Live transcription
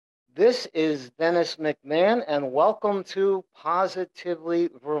This is Dennis McMahon, and welcome to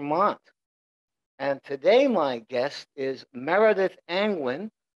Positively Vermont. And today, my guest is Meredith Angwin,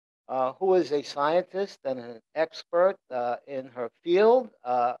 who is a scientist and an expert in her field,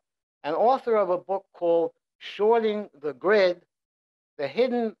 and author of a book called Shorting the Grid, The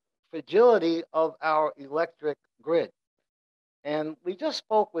Hidden Fragility of Our Electric Grid. And we just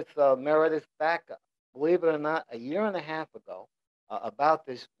spoke with Meredith back, believe it or not, a year and a half ago about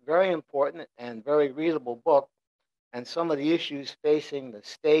this very important and very readable book and some of the issues facing the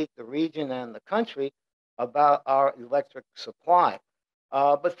state, the region, and the country about our electric supply.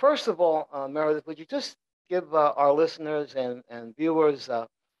 But first of all, Meredith, would you just give our listeners and viewers tell us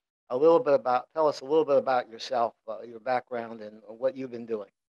a little bit about yourself, your background, and what you've been doing?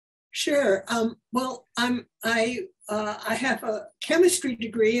 Sure. I have a chemistry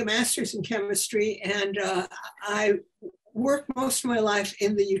degree, a master's in chemistry, and I worked most of my life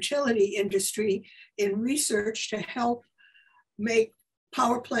in the utility industry in research to help make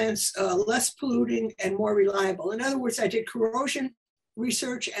power plants less polluting and more reliable. In other words, I did corrosion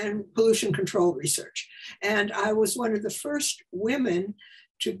research and pollution control research. And I was one of the first women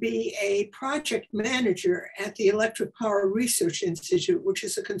to be a project manager at the Electric Power Research Institute, which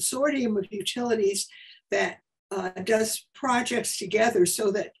is a consortium of utilities that does projects together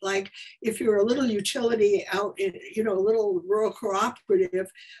so that, like, if you're a little utility out in, a little rural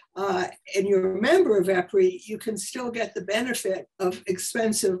cooperative, and you're a member of EPRI, you can still get the benefit of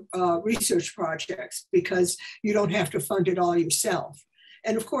expensive research projects because you don't have to fund it all yourself.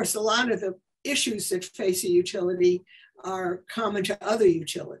 And of course, a lot of the issues that face a utility are common to other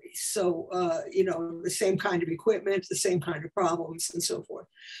utilities. So, the same kind of equipment, the same kind of problems, and so forth.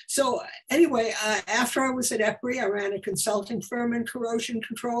 So anyway, after I was at EPRI, I ran a consulting firm in corrosion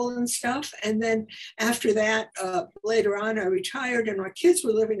control and stuff. And then after that, later on, I retired and my kids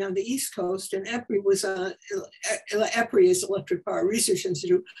were living on the East Coast, and EPRI is Electric Power Research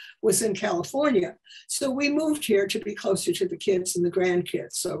Institute, was in California. So we moved here to be closer to the kids and the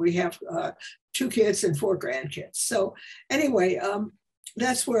grandkids. So we have 2 kids and 4 grandkids. So anyway,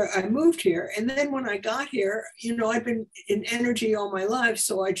 that's where I moved here. And then when I got here, I've been in energy all my life.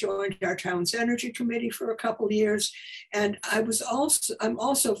 So I joined our town's energy committee for a couple of years. And I'm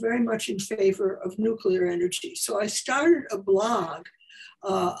also very much in favor of nuclear energy. So I started a blog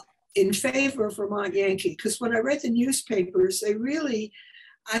in favor of Vermont Yankee, because when I read the newspapers,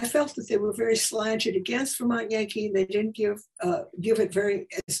 I felt that they were very slanted against Vermont Yankee, and they didn't give it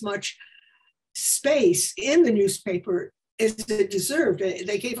as much space in the newspaper as it deserved.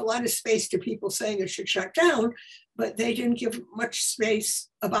 They gave a lot of space to people saying it should shut down, but they didn't give much space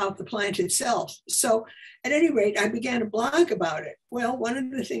about the plant itself. So at any rate, I began a blog about it. Well, one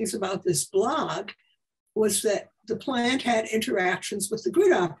of the things about this blog was that the plant had interactions with the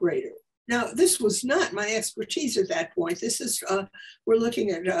grid operator. Now, this was not my expertise at that point. This is, we're looking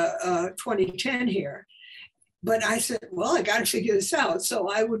at 2010 here. But I said, well, I got to figure this out. So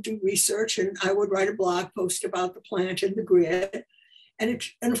I would do research and I would write a blog post about the plant and the grid. And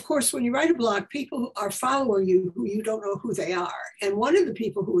of course, when you write a blog, people are following you who you don't know who they are. And one of the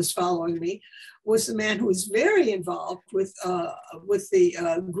people who was following me was the man who was very involved with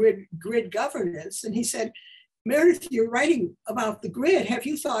the grid governance. And he said, Meredith, you're writing about the grid. Have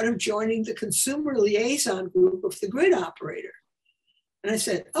you thought of joining the consumer liaison group of the grid operator? And I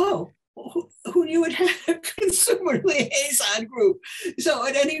said, oh, who knew it had a consumer liaison group? So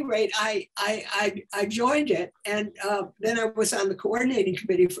at any rate, I joined it. And then I was on the coordinating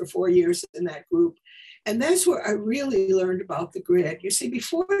committee for 4 years in that group. And that's where I really learned about the grid. You see,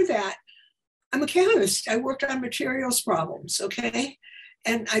 before that, I'm a chemist. I worked on materials problems, okay?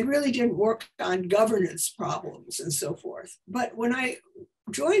 And I really didn't work on governance problems and so forth. But when I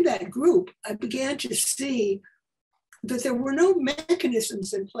joined that group, I began to see that there were no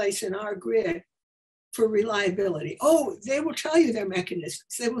mechanisms in place in our grid for reliability. Oh, they will tell you their mechanisms.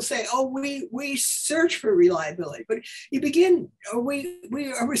 They will say, oh, we search for reliability, but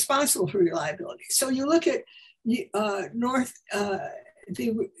we are responsible for reliability. So you look at the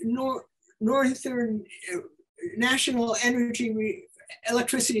Northern National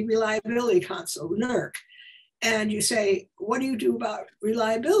Electricity Reliability Council, NERC, and you say, what do you do about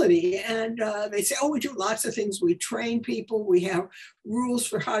reliability? And they say, oh, we do lots of things. We train people. We have rules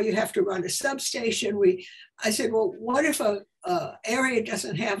for how you have to run a substation. I said, well, what if a area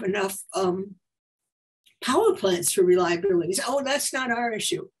doesn't have enough power plants for reliability? He said, oh, that's not our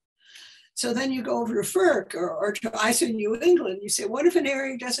issue. So then you go over to FERC or to ISO New England. You say, what if an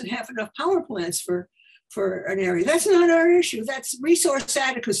area doesn't have enough power plants for for an area. That's not our issue. That's resource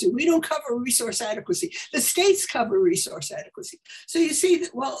adequacy. We don't cover resource adequacy. The states cover resource adequacy. So you see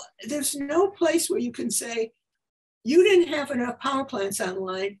that, well, there's no place where you can say, you didn't have enough power plants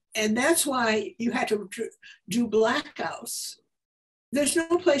online, and that's why you had to do blackouts. There's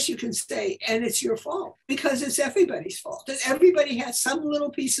no place you can say, and it's your fault, because it's everybody's fault. And everybody has some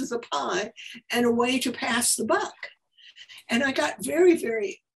little pieces of pie and a way to pass the buck. And I got very,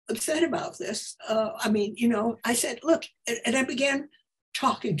 very upset about this. I said, look, and I began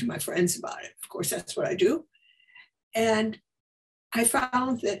talking to my friends about it. Of course, that's what I do. And I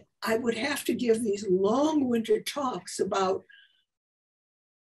found that I would have to give these long-winded talks about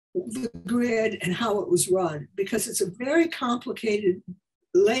the grid and how it was run, because it's a very complicated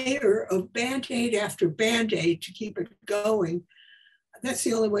layer of Band-Aid after Band-Aid to keep it going. That's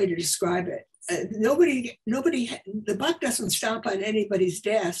the only way to describe it. The buck doesn't stop on anybody's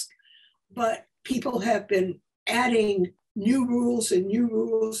desk, but people have been adding new rules and new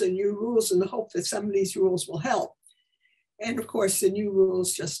rules and new rules in the hope that some of these rules will help. And of course, the new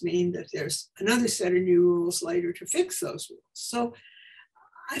rules just mean that there's another set of new rules later to fix those rules. So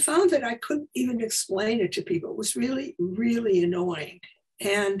I found that I couldn't even explain it to people. It was really, really annoying.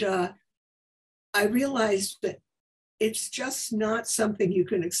 And I realized that it's just not something you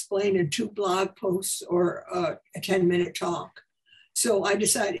can explain in 2 blog posts or a 10-minute talk. So I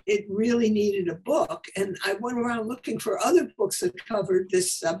decided it really needed a book. And I went around looking for other books that covered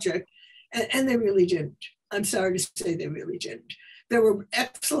this subject, and they really didn't. I'm sorry to say they really didn't. There were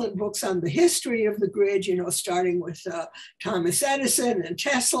excellent books on the history of the grid, starting with Thomas Edison and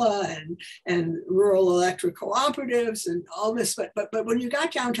Tesla and rural electric cooperatives and all this. But when you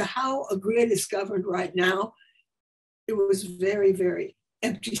got down to how a grid is governed right now, it was very, very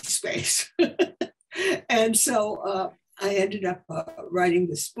empty space. And so I ended up writing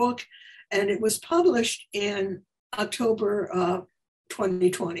this book, and it was published in October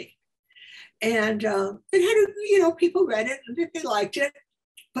 2020. And it had, people read it and they liked it.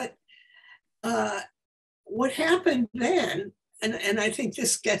 But what happened then, and I think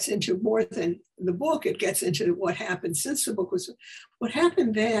this gets into more than the book, it gets into what happened since the book was, what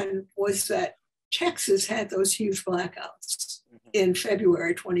happened then was that Texas had those huge blackouts in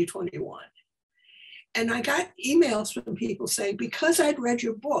February 2021. And I got emails from people saying, because I'd read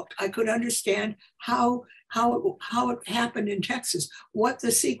your book, I could understand how it happened in Texas, what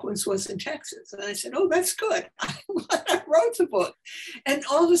the sequence was in Texas. And I said, oh, that's good. I wrote the book. And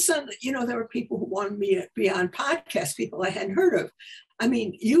all of a sudden, there were people who wanted me to be on podcasts, people I hadn't heard of. I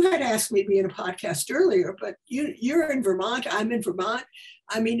mean, you had asked me to be in a podcast earlier, but you're in Vermont, I'm in Vermont.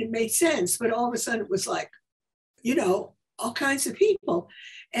 I mean, it made sense, but all of a sudden it was like, all kinds of people.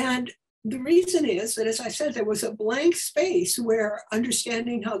 And the reason is that, as I said, there was a blank space where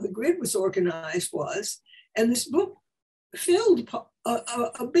understanding how the grid was organized was, and this book filled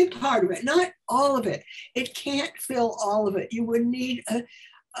a big part of it, not all of it. It can't fill all of it. You would need a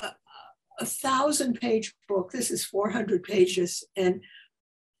 1,000-page book. This is 400 pages, and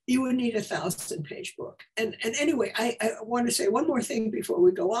you would need a 1,000-page book. And anyway, I want to say one more thing before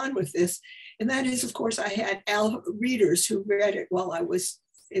we go on with this, and that is, of course, I had readers who read it while I was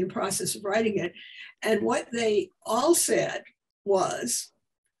in the process of writing it. And what they all said was,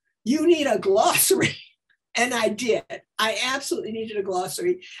 you need a glossary. And I did. I absolutely needed a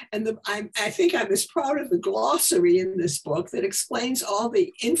glossary. And I think I'm as proud of the glossary in this book that explains all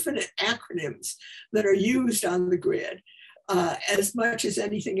the infinite acronyms that are used on the grid as much as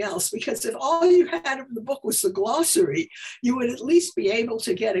anything else. Because if all you had of the book was the glossary, you would at least be able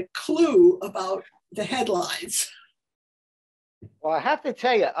to get a clue about the headlines. Well, I have to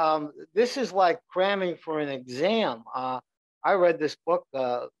tell you, this is like cramming for an exam. I read this book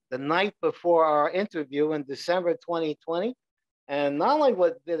the night before our interview in December 2020. And not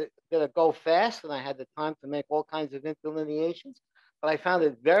only did it go fast and I had the time to make all kinds of interlineations, but I found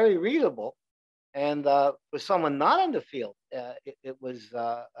it very readable. And for someone not in the field, it was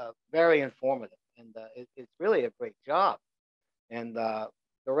very informative. And it's really a great job. And the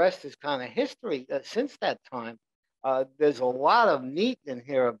rest is kind of history. Since that time, there's a lot of meat in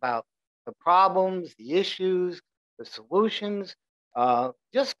here about the problems, the issues, the solutions.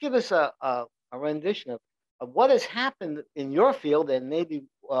 Just give us a rendition of what has happened in your field and maybe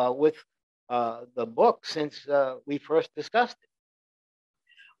with the book since we first discussed it.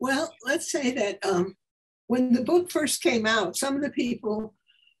 Well, let's say that when the book first came out, some of the people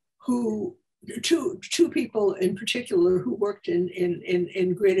two people in particular who worked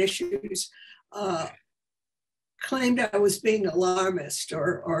in grid issues claimed I was being alarmist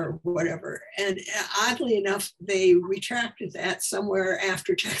or whatever. And oddly enough, they retracted that somewhere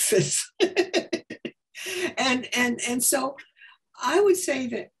after Texas. And so I would say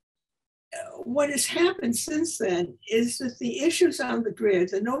that what has happened since then is that the issues on the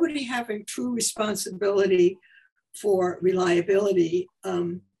grid, and nobody having true responsibility for reliability,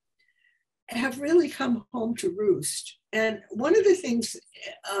 have really come home to roost. And one of the things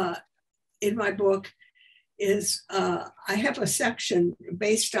in my book is I have a section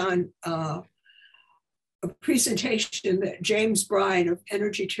based on a presentation that James Bride of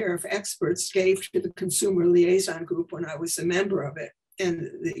Energy Tariff Experts gave to the Consumer Liaison Group when I was a member of it. And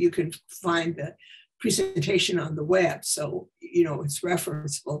you can find the presentation on the web, so it's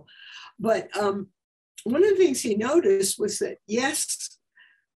referenceable. But one of the things he noticed was that, yes,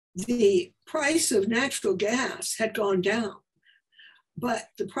 the price of natural gas had gone down, but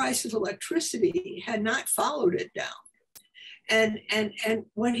the price of electricity had not followed it down. And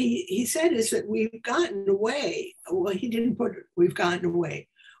what he said is that we've gotten away. Well, he didn't put it, we've gotten away.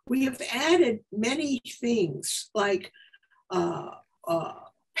 We have added many things like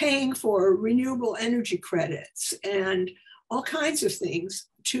paying for renewable energy credits and all kinds of things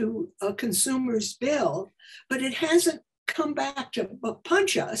to a consumer's bill, but it hasn't come back to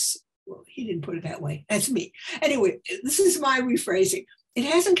punch us. Well, he didn't put it that way. That's me. Anyway, this is my rephrasing. It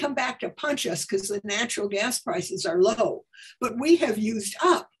hasn't come back to punch us because the natural gas prices are low, but we have used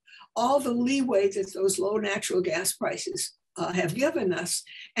up all the leeway that those low natural gas prices have given us.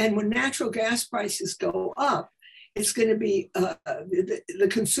 And when natural gas prices go up, it's going to be, the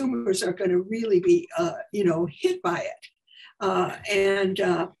consumers are going to really be, hit by it. And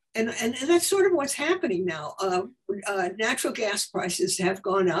that's sort of what's happening now. Natural gas prices have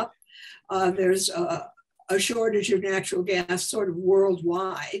gone up. There's a shortage of natural gas sort of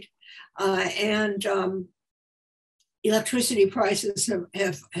worldwide. And electricity prices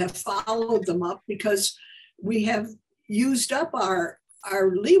have followed them up because we have used up our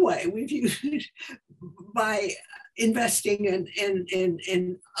leeway. We've used by investing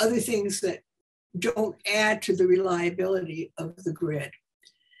in other things that don't add to the reliability of the grid.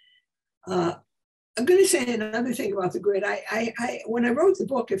 I'm going to say another thing about the grid. When I wrote the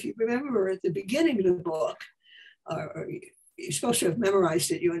book, if you remember at the beginning of the book, you're supposed to have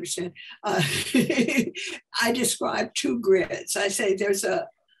memorized it, you understand. I described two grids. I say there's a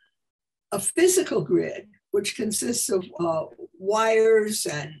physical grid, which consists of wires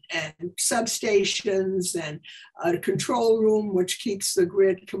and substations and a control room, which keeps the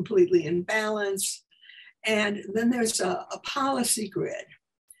grid completely in balance. And then there's a policy grid.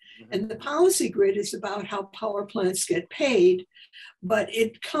 And the policy grid is about how power plants get paid, but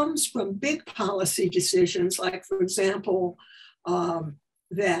it comes from big policy decisions, like, for example,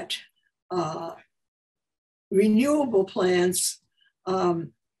 that renewable plants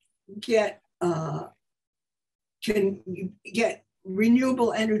can get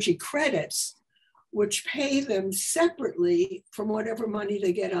renewable energy credits, which pay them separately from whatever money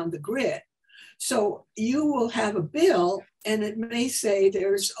they get on the grid. So you will have a bill and it may say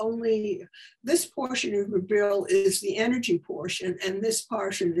there's only this portion of the bill is the energy portion and this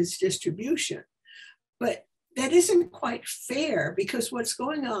portion is distribution. But that isn't quite fair, because what's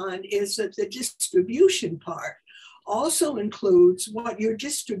going on is that the distribution part also includes what your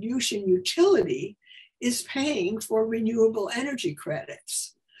distribution utility is paying for renewable energy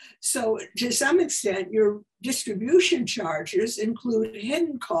credits. So to some extent, your distribution charges include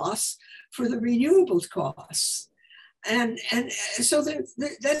hidden costs for the renewables costs. And so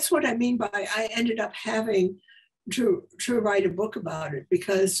that's what I mean by I ended up having to write a book about it,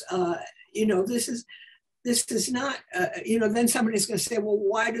 because, this is not, then somebody's going to say, well,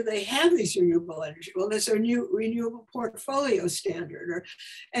 why do they have these renewable energy? Well, there's a new renewable portfolio standard. Or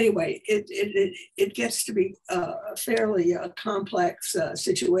anyway, it gets to be a fairly complex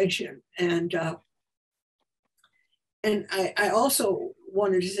situation. And I also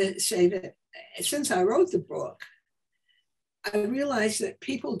wanted to say that since I wrote the book, I realized that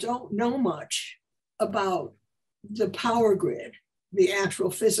people don't know much about the power grid, the actual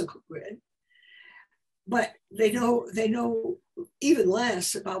physical grid, but they know even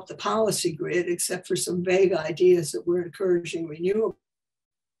less about the policy grid, except for some vague ideas that we're encouraging renewable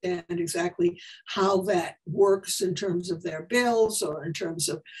and exactly how that works in terms of their bills or in terms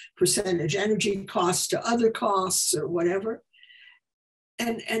of percentage energy costs to other costs or whatever,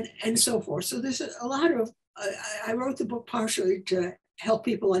 and so forth. So there's a lot of, I wrote the book partially to help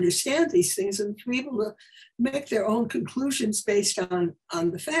people understand these things and to be able to make their own conclusions based on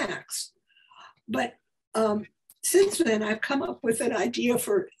the facts. But since then, I've come up with an idea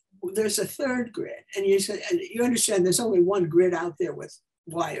for, there's a third grid. And you understand there's only one grid out there with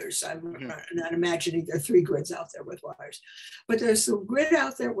wires. I'm Mhm. not imagining there are 3 grids out there with wires, but there's the grid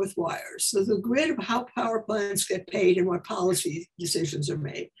out there with wires. So the grid of how power plants get paid and what policy decisions are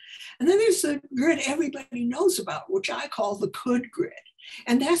made. And then there's the grid everybody knows about, which I call the could grid.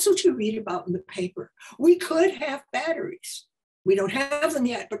 And that's what you read about in the paper. We could have batteries. We don't have them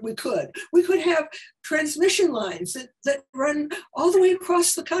yet, but we could. We could have transmission lines that run all the way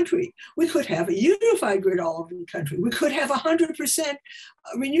across the country. We could have a unified grid all over the country. We could have 100%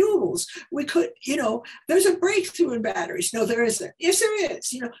 renewables. We could, there's a breakthrough in batteries. No, there isn't. Yes, there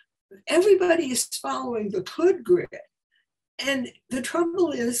is. Everybody is following the could grid. And the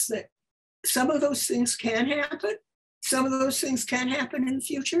trouble is that some of those things can happen. Some of those things can happen in the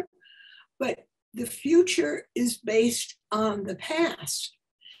future, but the future is based on the past.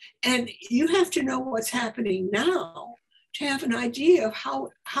 And you have to know what's happening now to have an idea of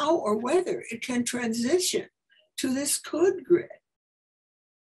how or whether it can transition to this could grid.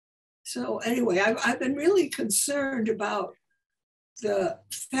 So anyway, I've been really concerned about the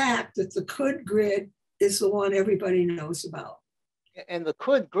fact that the could grid is the one everybody knows about. And the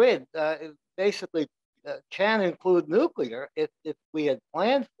could grid basically can include nuclear if we had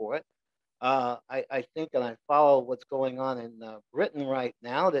planned for it. I think, and I follow what's going on in Britain right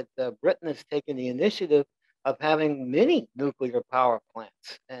now, that Britain has taken the initiative of having mini nuclear power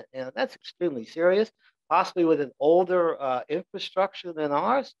plants. And that's extremely serious, possibly with an older infrastructure than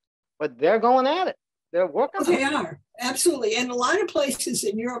ours, but they're going at it. They're working. They are, absolutely. And a lot of places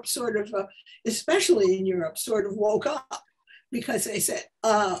in Europe sort of, especially in Europe, sort of woke up because they said,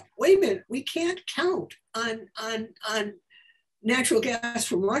 wait a minute, we can't count on natural gas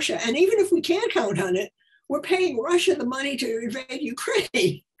from Russia. And even if we can count on it, we're paying Russia the money to invade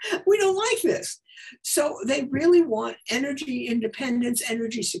Ukraine. We don't like this. So they really want energy independence,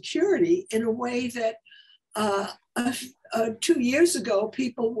 energy security in a way that 2 years ago,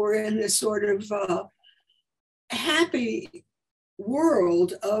 people were in this sort of happy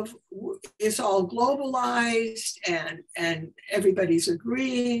world of it's all globalized and everybody's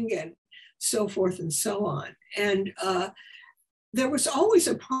agreeing and so forth and so on. And there was always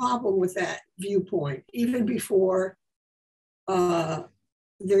a problem with that viewpoint, even before the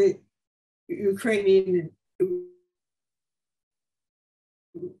Ukrainian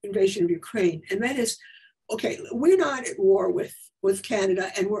invasion of Ukraine. And that is, okay, we're not at war with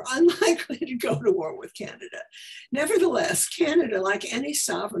Canada, and we're unlikely to go to war with Canada. Nevertheless, Canada, like any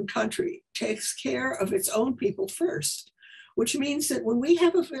sovereign country, takes care of its own people first, which means that when we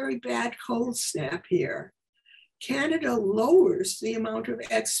have a very bad cold snap here, Canada lowers the amount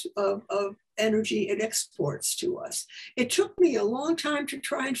of energy it exports to us. It took me a long time to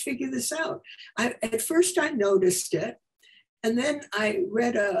try and figure this out. At first I noticed it, and then I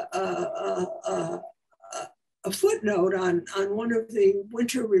read a footnote on one of the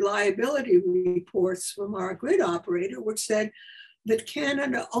winter reliability reports from our grid operator, which said that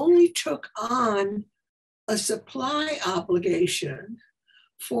Canada only took on a supply obligation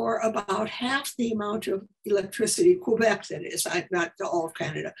for about half the amount of electricity, Quebec that is, not all of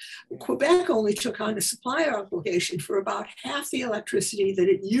Canada. Quebec only took on a supply obligation for about half the electricity that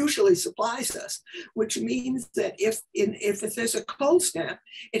it usually supplies us, which means that if there's a cold snap,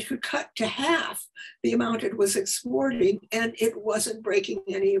 it could cut to half the amount it was exporting, and it wasn't breaking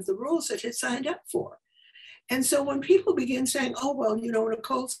any of the rules that it signed up for. And so when people begin saying, oh, well, in a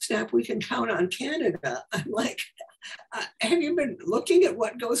cold snap, we can count on Canada, I'm like, have you been looking at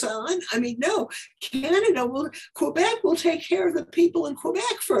what goes on? I mean, no, Quebec will take care of the people in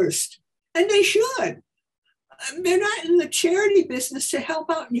Quebec first, and they should. They're not in the charity business to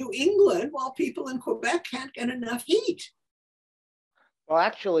help out New England while people in Quebec can't get enough heat. Well,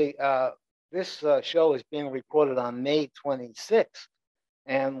 actually, this show is being recorded on May 26th.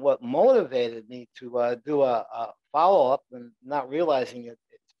 And what motivated me to do a follow-up, and not realizing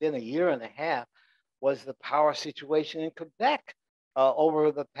it's been a year and a half, was the power situation in Quebec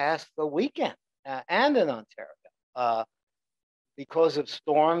over the past weekend and in Ontario. Because of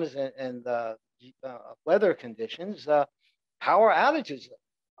storms and weather conditions, power outages,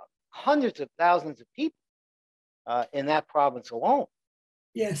 hundreds of thousands of people in that province alone.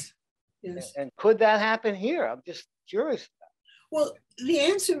 Yes, yes. And could that happen here? I'm just curious. Well, the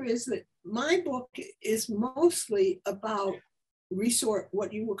answer is that my book is mostly about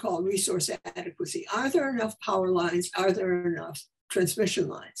what you would call resource adequacy. Are there enough power lines? Are there enough transmission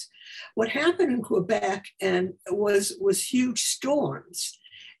lines? What happened in Quebec was huge storms.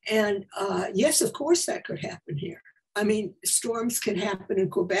 And yes, of course, that could happen here. I mean, storms can happen in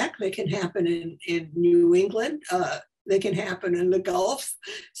Quebec. They can happen in New England. They can happen in the Gulf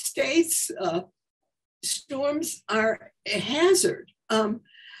states. Storms are a hazard.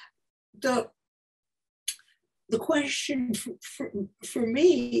 The question for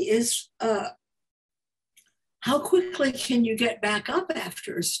me is, how quickly can you get back up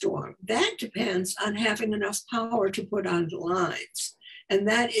after a storm? That depends on having enough power to put on the lines. And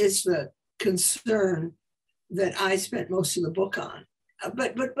that is the concern that I spent most of the book on.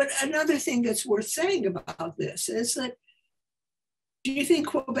 But another thing that's worth saying about this is that, do you think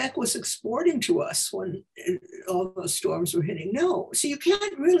Quebec was exporting to us when all those storms were hitting? No. So you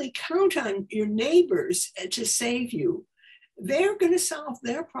can't really count on your neighbors to save you. They're going to solve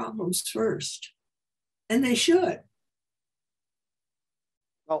their problems first, and they should.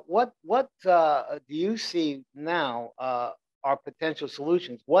 Well, what do you see now are potential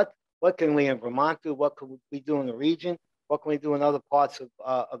solutions? What can we in Vermont do? What can we do in the region? What can we do in other parts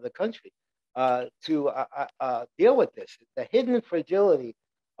of the country to deal with this? The hidden fragility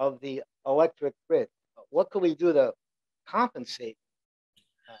of the electric grid. What can we do to compensate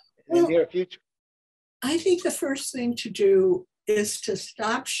in the near future? I think the first thing to do is to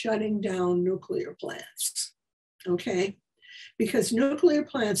stop shutting down nuclear plants, okay? Because nuclear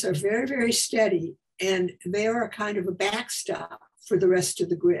plants are very, very steady, and they are a kind of a backstop for the rest of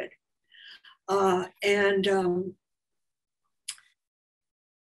the grid.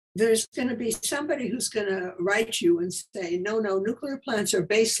 There's going to be somebody who's going to write you and say, no, nuclear plants are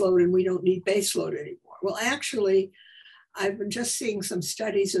baseload and we don't need baseload anymore. Well, actually, I've been just seeing some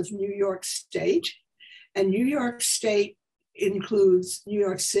studies of New York State, and New York State includes New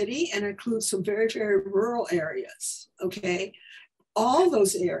York City and includes some very, very rural areas, okay? All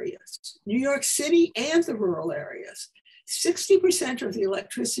those areas, New York City and the rural areas, 60% of the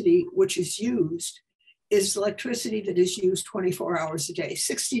electricity which is used is electricity that is used 24 hours a day,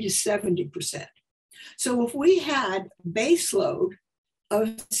 60 to 70%. So if we had base load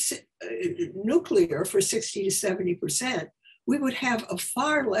of nuclear for 60 to 70%, we would have a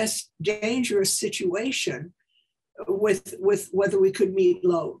far less dangerous situation with whether we could meet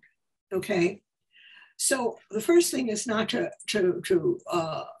load, okay? So the first thing is not to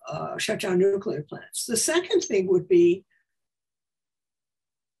shut down nuclear plants. The second thing would be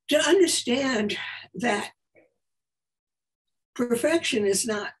to understand that perfection is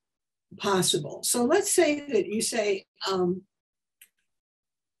not possible. So let's say that you say,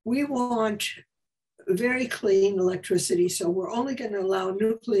 we want very clean electricity, so we're only going to allow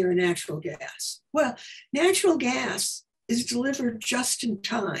nuclear and natural gas. Well, natural gas is delivered just in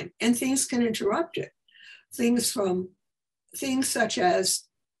time, and things can interrupt it. Things such as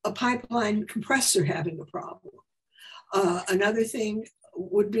a pipeline compressor having a problem. Another thing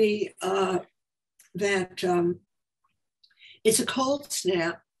would be that it's a cold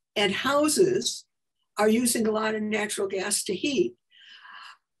snap and houses are using a lot of natural gas to heat.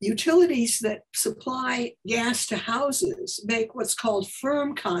 Utilities that supply gas to houses make what's called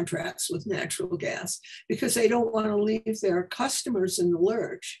firm contracts with natural gas because they don't want to leave their customers in the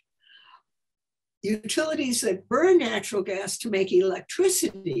lurch. Utilities that burn natural gas to make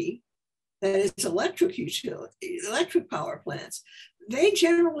electricity, that is electric power plants, they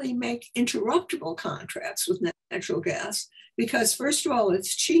generally make interruptible contracts with natural gas because, first of all,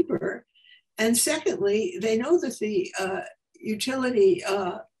 it's cheaper. And secondly, they know that the utility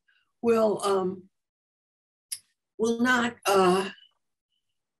will not, the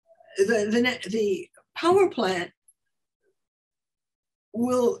power plant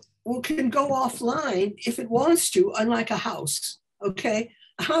can go offline if it wants to, unlike a house, okay?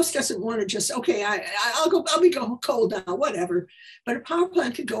 A house doesn't want to just, okay, I'll be cold now, whatever. But a power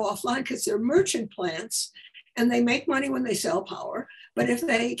plant could go offline because they're merchant plants and they make money when they sell power. But if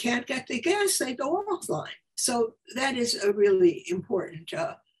they can't get the gas, they go offline. So that is a really important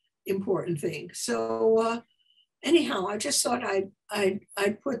thing. So anyhow, I just thought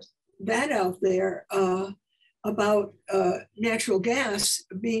I'd put that out there about natural gas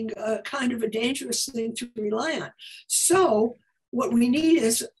being a kind of a dangerous thing to rely on. So what we need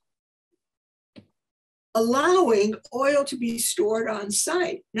is allowing oil to be stored on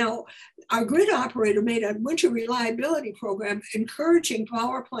site. Now, our grid operator made a winter reliability program encouraging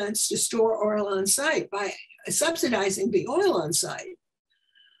power plants to store oil on site by subsidizing the oil on site.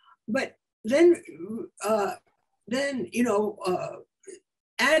 But then you know,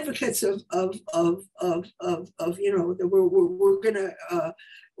 advocates of you know,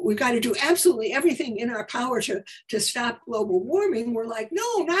 we've got to do absolutely everything in our power to stop global warming. We're like, no,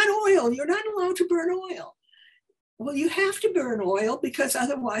 not oil. You're not allowed to burn oil. Well, you have to burn oil because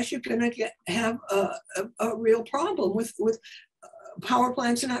otherwise you're going to have a real problem with power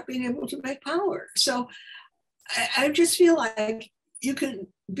plants not being able to make power. So I just feel like you can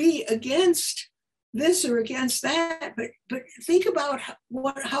be against this or against that, but think about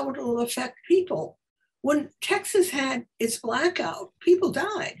how it will affect people. When Texas had its blackout, people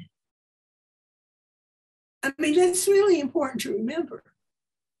died. I mean, that's really important to remember,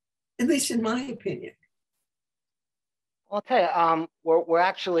 at least in my opinion. I'll tell you, we're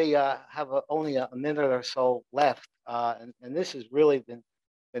actually have only a minute or so left, and this has really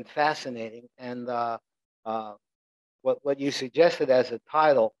been fascinating. And what you suggested as a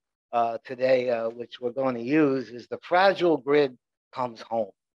title today, which we're going to use, is "The Fragile Grid Comes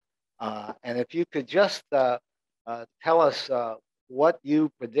Home." And if you could just tell us what you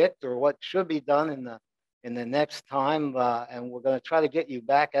predict or what should be done in the next time, and we're going to try to get you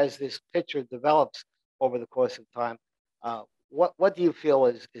back as this picture develops over the course of time. What do you feel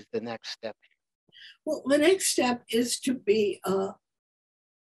is the next step here? Well, the next step is to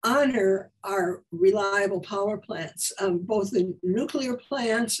honor our reliable power plants, both the nuclear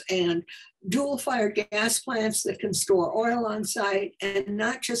plants and dual-fired gas plants that can store oil on site, and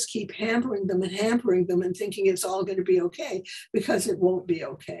not just keep hampering them and thinking it's all going to be okay, because it won't be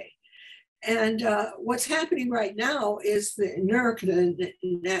okay. And what's happening right now is the NERC, the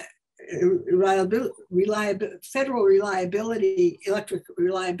Federal Electric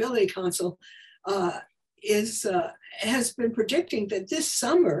Reliability Council, has been predicting that this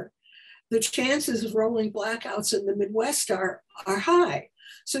summer, the chances of rolling blackouts in the Midwest are high.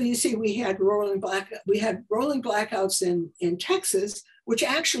 So you see, we had rolling blackouts in Texas, which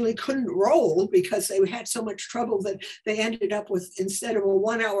actually couldn't roll because they had so much trouble that they ended up with, instead of a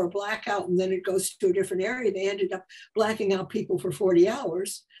 1 hour blackout and then it goes to a different area, they ended up blacking out people for 40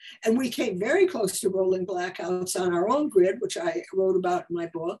 hours. And we came very close to rolling blackouts on our own grid, which I wrote about in my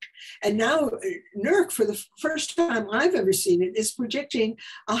book. And now NERC, for the first time I've ever seen it, is predicting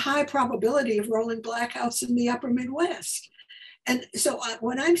a high probability of rolling blackouts in the upper Midwest. And so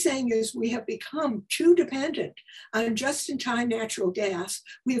what I'm saying is we have become too dependent on just-in-time natural gas.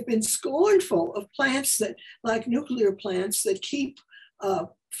 We have been scornful of plants that, like nuclear plants, that keep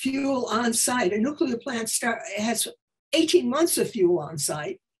fuel on site. A nuclear plant has 18 months of fuel on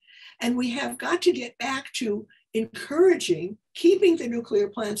site. And we have got to get back to encouraging keeping the nuclear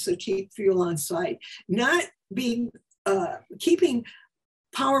plants that keep fuel on site, not keeping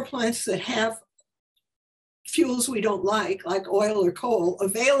power plants that have fuels we don't like oil or coal,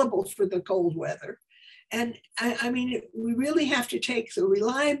 available for the cold weather. And I mean, we really have to take the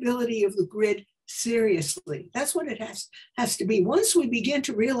reliability of the grid seriously. That's what it has to be. Once we begin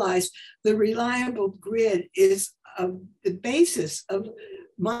to realize the reliable grid is the basis of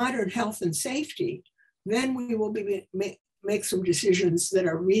modern health and safety, then we will make some decisions that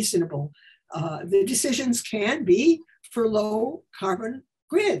are reasonable. The decisions can be for low carbon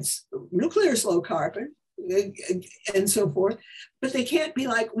grids. Nuclear is low carbon, and so forth, but they can't be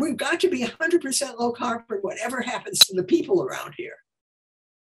like, we've got to be 100% low carbon, whatever happens to the people around here.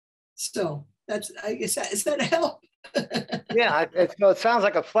 So that's, I guess, is that a help? Yeah, it sounds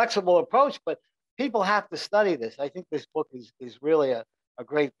like a flexible approach, but people have to study this. I think this book is really a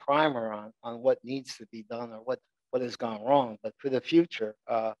great primer on what needs to be done or what has gone wrong. But for the future,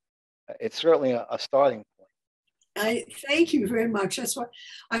 it's certainly a starting point. I thank you very much. That's what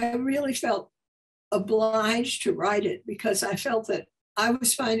I really felt obliged to write it, because I felt that I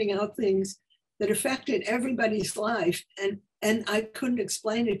was finding out things that affected everybody's life, and I couldn't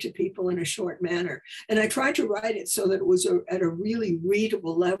explain it to people in a short manner. And I tried to write it so that it was at a really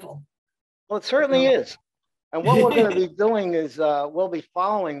readable level. Well, it certainly is. And what we're going to be doing is we'll be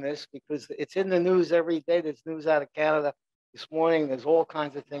following this, because it's in the news every day. There's news out of Canada this morning. There's all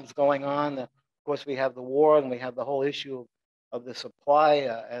kinds of things going on. Of course, we have the war, and we have the whole issue of the supply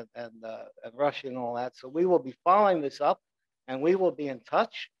and Russia and all that. So we will be following this up, and we will be in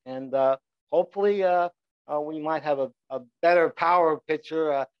touch. And hopefully we might have a better power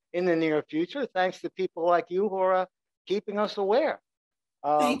picture in the near future, thanks to people like you who are keeping us aware.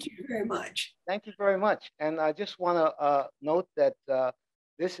 Thank you very much. Thank you very much. And I just want to note that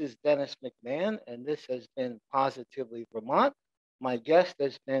this is Dennis McMahon, and this has been Positively Vermont. My guest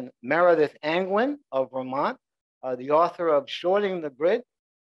has been Meredith Angwin of Vermont, the author of Shorting the Grid,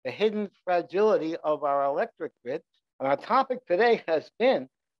 The Hidden Fragility of Our Electric Grid. And our topic today has been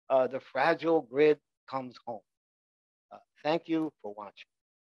The Fragile Grid Comes Home. Thank you for watching.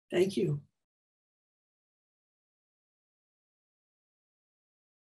 Thank you.